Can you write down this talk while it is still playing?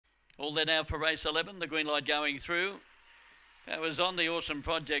All there now for race 11. The green light going through. That was on the Awesome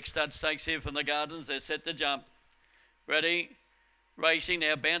Project Stud Stakes here from the Gardens. They're set to jump. Ready. Racing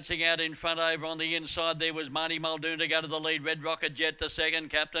now, bouncing out in front over on the inside. There was Marty Muldoon to go to the lead. Red Rocket Jet to second.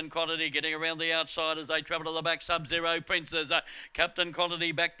 Captain Quantity getting around the outside as they travel to the back. Sub-Zero Princess. Captain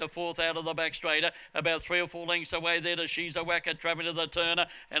Quantity back to fourth out of the back straighter. About 3 or 4 lengths away there to She's a Whacker travelling to the turner.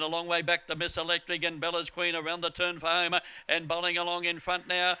 And a long way back to Miss Electric and Bella's Queen around the turn for Homer. And bowling along in front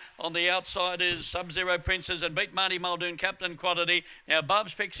now. On the outside is Sub-Zero Princess and beat Marty Muldoon, Captain Quantity. Now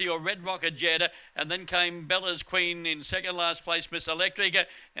Bob's Pixie or Red Rocket Jet. And then came Bella's Queen in second last place, Miss Electric,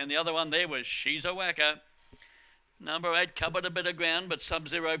 and the other one there was She's a Whacker. Number 8 covered a bit of ground, but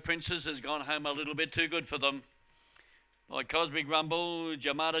Sub-Zero Princess has gone home a little bit too good for them. By Cosmic Rumble,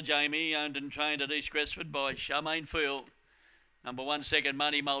 Jamada Jamie, owned and trained at East Gresford by Charmaine Field. Number 1 second,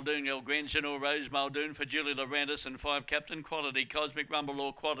 Marty Muldoon, El Grandson or Rose Muldoon for Julie Lorantis, and 5 Captain Quantity, Cosmic Rumble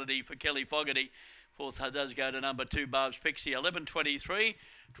or Quantity for Kelly Fogarty. Fourth does go to number 2, Barb's Pixie, 11.23,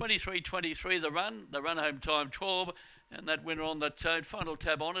 23.23 the run home time 12, and that winner on the final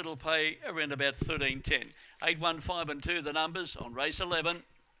tab on, it'll pay around about 13.10. 8, 1, 5 and 2 the numbers on race 11.